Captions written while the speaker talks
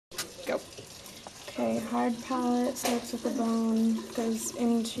Go. Okay, hard palate starts with the bone, goes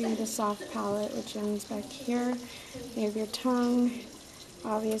into the soft palate, which ends back here. You have your tongue,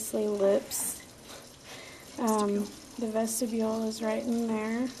 obviously lips. The vestibule is right in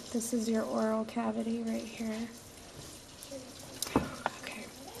there. This is your oral cavity right here. Okay.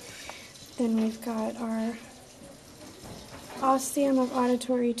 Then we've got our ostium of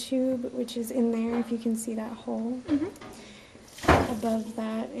auditory tube, which is in there, if you can see that hole. Above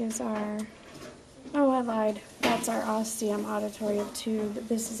that is our, oh, I lied. That's our ostium auditory tube.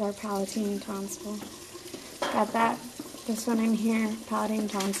 This is our palatine tonsil. Got that. This one in here, palatine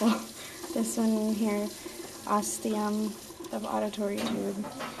tonsil. This one in here, ostium of auditory tube.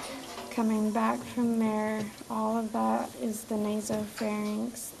 Coming back from there, all of that is the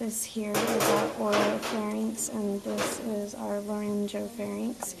nasopharynx. This here is our oropharynx, and this is our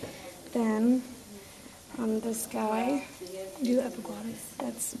laryngopharynx. Then, on this guy, Do the epiglottis.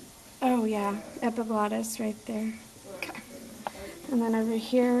 that's, oh yeah, epiglottis right there. Okay. And then over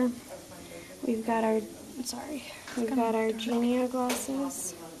here, we've got our, we've got our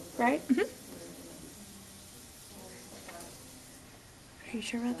genioglossus, right? Are you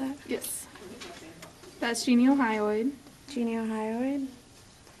sure about that? Yes. That's geniohyoid. Geniohyoid.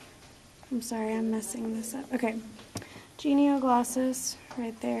 I'm sorry, I'm messing this up. Okay. Genioglossus,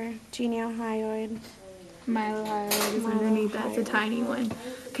 right there. Geniohyoid. Mylohyoid is underneath. That's a tiny one.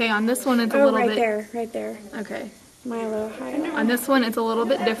 Okay, on this one it's a Oh, little right bit. there, right there. Okay. Mylohyoid. On this one it's a little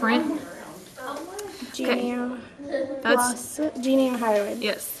bit different. That's Geniohyoid.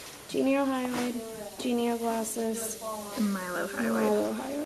 yes. Geniohyoid, genioglossus, Mylohyoid. mylohyoid.